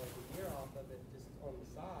 $15,000 a year off of it just on the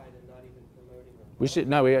side and not even promoting or. We should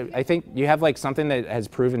no. I think you have like something that has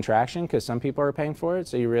proven traction because some people are paying for it.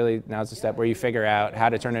 So you really now's the step where you figure out how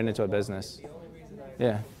to turn it into a business. The only reason I'm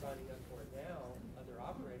signing up for it now, other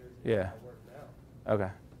operators, is Yeah. I work now.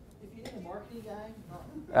 Okay. If you need a marketing guy,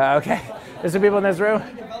 Okay. There's some people in this room.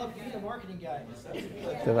 you need a marketing guy.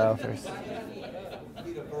 Developers. You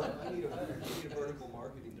need a vertical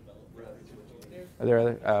marketing rep. Are there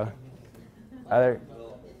other?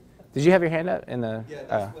 Did you have your hand up in the? Yeah,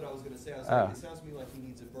 that's what I was going to say. I was Oh. like, it sounds to me like he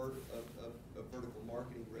needs a vertical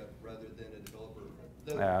marketing rep rather than a developer.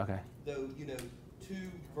 Okay. Though, 2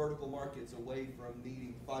 vertical markets away from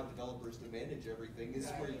needing 5 developers to manage everything is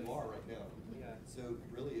where you are right now. Yeah. So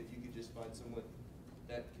really, if you could just find someone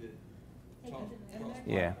that could talk across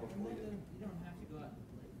the Yeah. platform for you. You don't have to go out and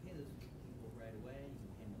pay those people right away. You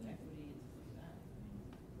can handle equity and stuff like that.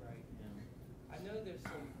 Right. I know there's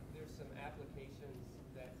some applications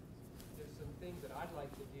there's some things that I'd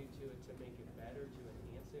like to do to it to make it better, to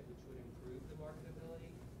enhance it, which would improve the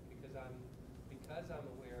marketability because I'm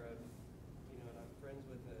aware of, and I'm friends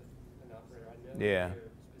with an operator. I know Yeah. what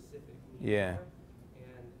their specific needs Yeah. are,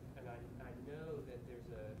 and I know that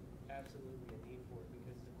there's absolutely a need for it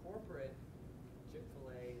because the corporate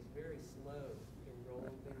Chick-fil-A is very slow in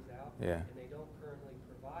rolling things out. Yeah. And they don't currently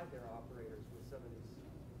provide their operators with some of these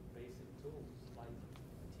basic tools like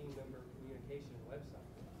team member communication website.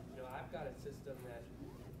 I've got a system that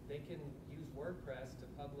they can use WordPress to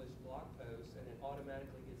publish blog posts and it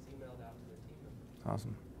automatically gets emailed out to their team members.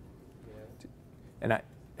 Awesome. You know?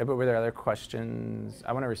 And but were there other questions?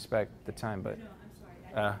 I want to respect the time, but. No, I'm sorry.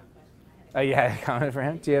 I have a question. Oh yeah, comment for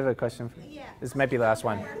him. Do you have a question? Yeah. This might be the last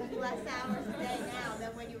one. Are you working less hours a day now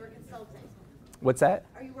than when you were consulting? What's that?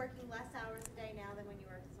 Are you working less hours a day now than when you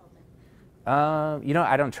were consulting?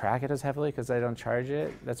 I don't track it as heavily because I don't charge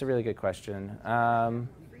it. That's a really good question. Free time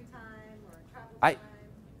or travel I- time?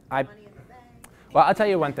 I- Money in the bank? Well, I'll tell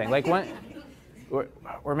you one thing. Like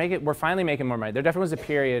we're finally making more money. There definitely was a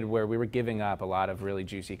period where we were giving up a lot of really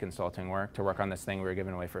juicy consulting work to work on this thing we were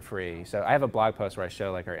giving away for free. So I have a blog post where I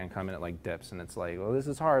show like our income and it like dips and it's like, well, this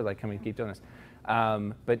is hard. Like, can we keep doing this?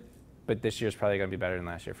 But this year's probably going to be better than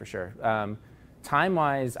last year for sure.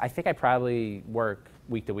 Time-wise, I think I probably work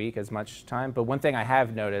week to week as much time. But one thing I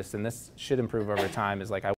have noticed, and this should improve over time, is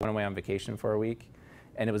like I went away on vacation for a week,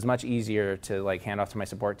 and it was much easier to like hand off to my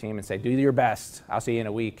support team and say, do your best. I'll see you in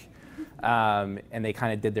a week. And they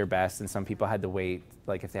kind of did their best, and some people had to wait,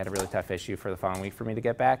 like if they had a really tough issue for the following week for me to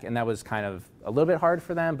get back. And that was kind of a little bit hard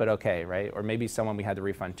for them, but okay, right? Or maybe someone we had to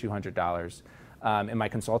refund $200. In my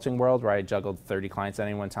consulting world, where I juggled 30 clients at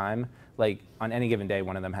any one time, like on any given day,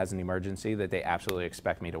 one of them has an emergency that they absolutely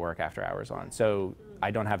expect me to work after hours on. So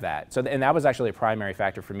I don't have that. So, and that was actually a primary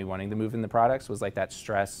factor for me wanting to move in the products, was like that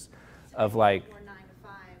stress of like, Or 9 to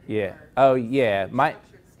 5? yeah. or Oh yeah. My,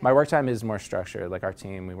 structured My work time is more structured. Like our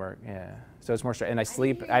team, we work, yeah. So it's more structured. And I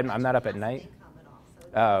sleep, I'm not up at night.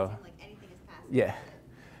 Oh. Yeah.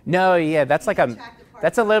 No, yeah, that's like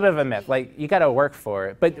that's a little bit of a myth. Like you got to work for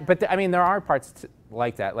it. But I mean, there are parts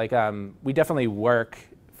like that. Like we definitely work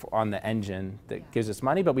on the engine that gives us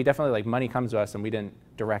money, but we definitely, like, money comes to us and we didn't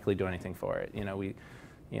directly do anything for it. You know,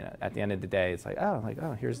 at the end of the day, it's like,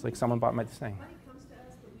 oh, here's like someone bought my thing. Money comes to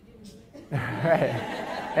us, but we didn't do it. Right.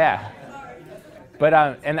 Yeah. But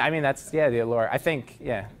and I mean that's the allure. I think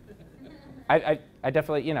I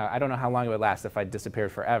definitely I don't know how long it would last if I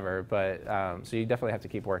disappeared forever. But so you definitely have to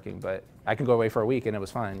keep working. But I can go away for a week and it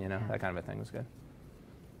was fun. That kind of a thing was good.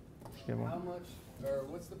 How much or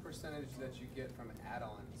what's the percentage that you get from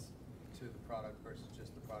add-ons to the product versus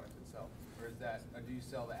just the product itself? Or is that do you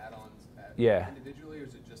sell the add-ons individually or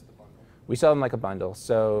is it just the bundle? We sell them like a bundle.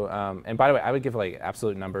 So, and by the way, I would give like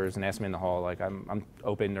absolute numbers and ask me in the hall. Like I'm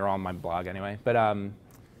open. They're all on my blog anyway. But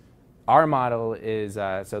our model is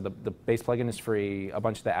so the base plugin is free. A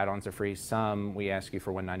bunch of the add-ons are free. Some we ask you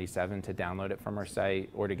for $197 to download it from our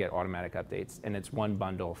site or to get automatic updates. And it's one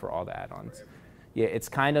bundle for all the add-ons. Yeah, it's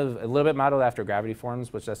kind of a little bit modeled after Gravity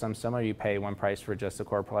Forms, which does something similar. You pay one price for just the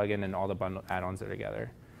core plugin and all the bundle add-ons that are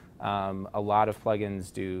together. A lot of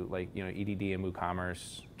plugins do, like EDD and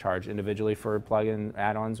WooCommerce charge individually for plugin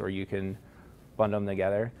add-ons, or you can bundle them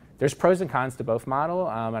together. There's pros and cons to both model,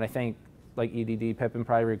 and I think like EDD, Pippin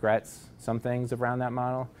probably regrets some things around that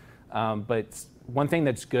model. But one thing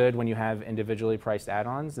that's good when you have individually priced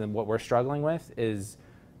add-ons, and what we're struggling with is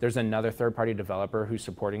there's another third-party developer who's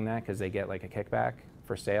supporting that because they get like a kickback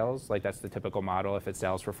for sales. Like that's the typical model. If it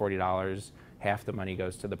sells for $40, half the money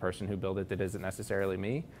goes to the person who built it that isn't necessarily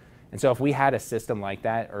me. And so if we had a system like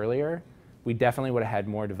that earlier, we definitely would have had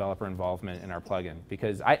more developer involvement in our plugin.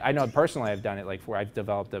 Because I know personally I've done it, like where I've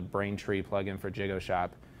developed a Braintree plugin for Jigo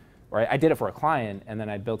Shop, or I did it for a client and then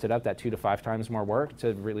I built it up that 2 to 5 times more work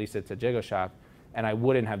to release it to Jigo Shop. And I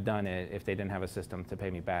wouldn't have done it if they didn't have a system to pay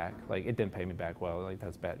me back. Like it didn't pay me back well. Like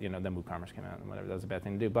that's bad. Then WooCommerce came out and whatever. That was a bad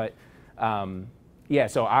thing to do. But yeah,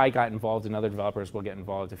 so I got involved, and other developers will get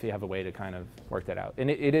involved if you have a way to kind of work that out. And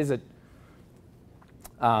it is a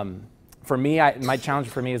for me, my challenge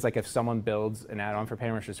for me is like if someone builds an add-on for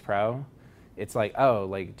PayMasters Pro, it's like, oh,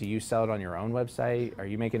 like, do you sell it on your own website? Are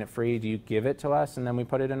you making it free? Do you give it to us and then we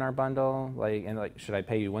put it in our bundle? Like, and like, should I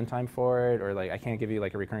pay you one time for it? Or like, I can't give you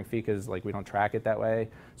like a recurring fee because like we don't track it that way.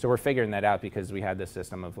 So we're figuring that out because we had this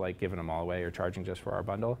system of like giving them all away or charging just for our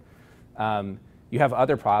bundle. You have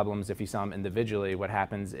other problems if you sell them individually. What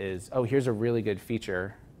happens is, oh, here's a really good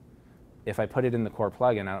feature. If I put it in the core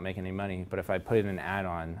plugin, I don't make any money. But if I put it in an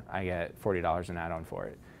add-on, I get $40 an add-on for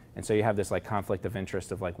it. And so you have this like conflict of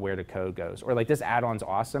interest of like where the code goes. Or like this add-on's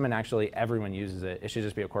awesome and actually everyone uses it. It should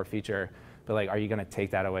just be a core feature. But like, are you gonna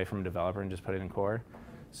take that away from a developer and just put it in core?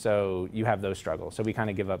 So you have those struggles. So we kind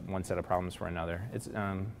of give up one set of problems for another. It's I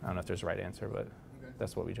don't know if there's a right answer, but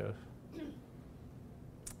that's what we chose.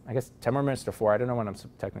 I guess 10 more minutes to 4. I don't know when I'm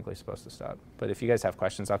technically supposed to stop. But if you guys have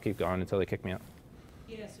questions, I'll keep going until they kick me out.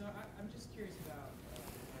 Yeah, so I'm just curious about how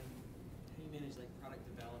you manage like product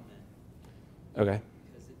development. Okay.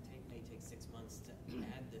 Because it may take 6 months to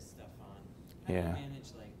add this stuff on. How Yeah. do you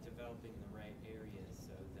manage like developing the right areas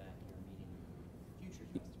so that you're meeting future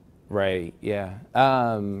customers? Right, yeah.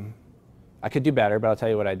 I could do better, but I'll tell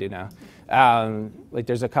you what I do now. Like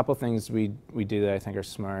there's a couple things we do that I think are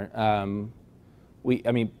smart. I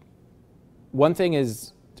mean, one thing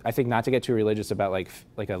is, I think not to get too religious about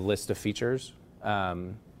like a list of features.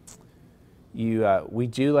 We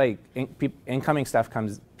do like incoming stuff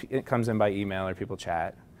comes in by email or people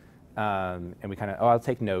chat, and we kind of I'll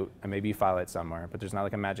take note and maybe you file it somewhere, but there's not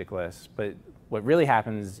like a magic list. But what really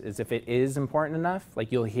happens is if it is important enough,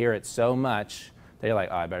 like you'll hear it so much that you're like,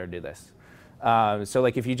 oh, I better do this. So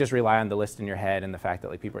like if you just rely on the list in your head and the fact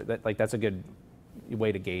that like people that's a good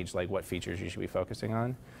way to gauge like what features you should be focusing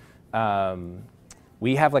on.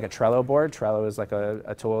 We have like a Trello board. Trello is like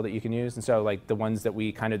a tool that you can use. And so like the ones that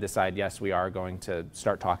we kind of decide, yes, we are going to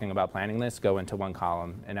start talking about planning this, go into one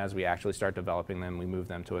column. And as we actually start developing them, we move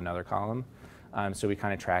them to another column. So we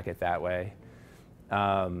kind of track it that way.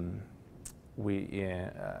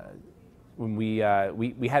 When we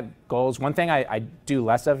had goals, one thing I do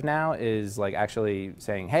less of now is like actually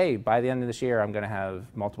saying, hey, by the end of this year, I'm going to have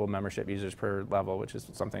multiple membership users per level, which is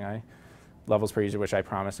something levels per user, which I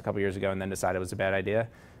promised a couple years ago and then decided was a bad idea.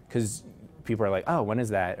 Because people are like, oh, when is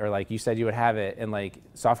that? Or like, you said you would have it. And like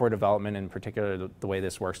software development in particular, the way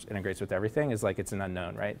this works, integrates with everything is like, it's an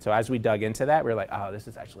unknown, right? So as we dug into that, we were like, oh, this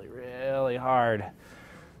is actually really hard.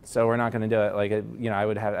 So we're not going to do it. Like, I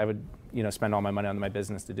would spend all my money on my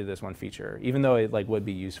business to do this one feature, even though it like would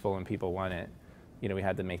be useful and people want it. we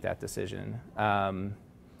had to make that decision.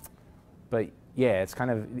 But yeah, it's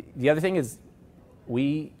kind of, the other thing is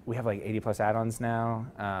we have like 80 plus add-ons now.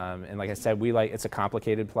 And like I said, it's a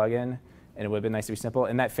complicated plugin, and it would have been nice to be simple.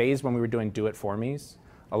 In that phase when we were doing do-it-for-me's,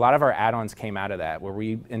 a lot of our add-ons came out of that, where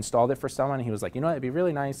we installed it for someone, and he was like, it'd be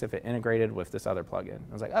really nice if it integrated with this other plugin.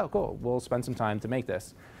 I was like, oh, cool, we'll spend some time to make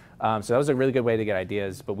this. So that was a really good way to get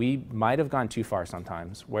ideas, but we might have gone too far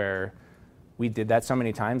sometimes, where we did that so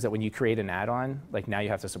many times that when you create an add-on, like now you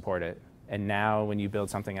have to support it. And now when you build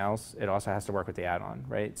something else, it also has to work with the add-on,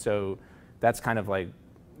 right? So that's kind of like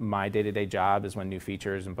my day-to-day job, is when new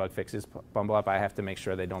features and bug fixes bumble up, I have to make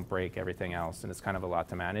sure they don't break everything else, and it's kind of a lot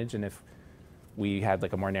to manage. And if we had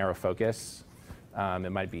like a more narrow focus,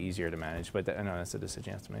 it might be easier to manage, but I know that's a decision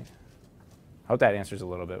you have to make. I hope that answers a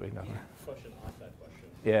little bit. Question on that question.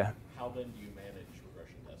 Yeah. How then do you manage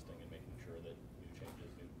regression testing and making sure that new changes,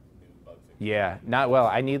 new bug fixes? Yeah, not well.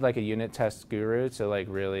 I need like a unit test guru to like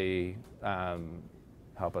really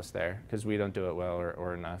help us there, because we don't do it well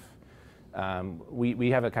or enough. We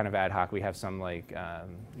have a kind of ad hoc. We have some like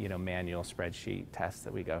manual spreadsheet tests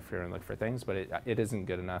that we go through and look for things, but it isn't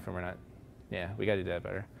good enough, and we're not. Yeah, we got to do that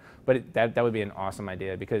better. But that would be an awesome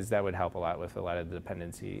idea, because that would help a lot with a lot of the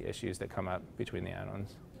dependency issues that come up between the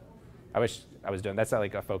add-ons. I wish I was doing, that's not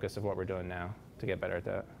like a focus of what we're doing now, to get better at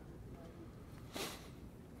that.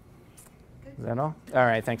 Is that all? All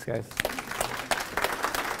right, thanks guys.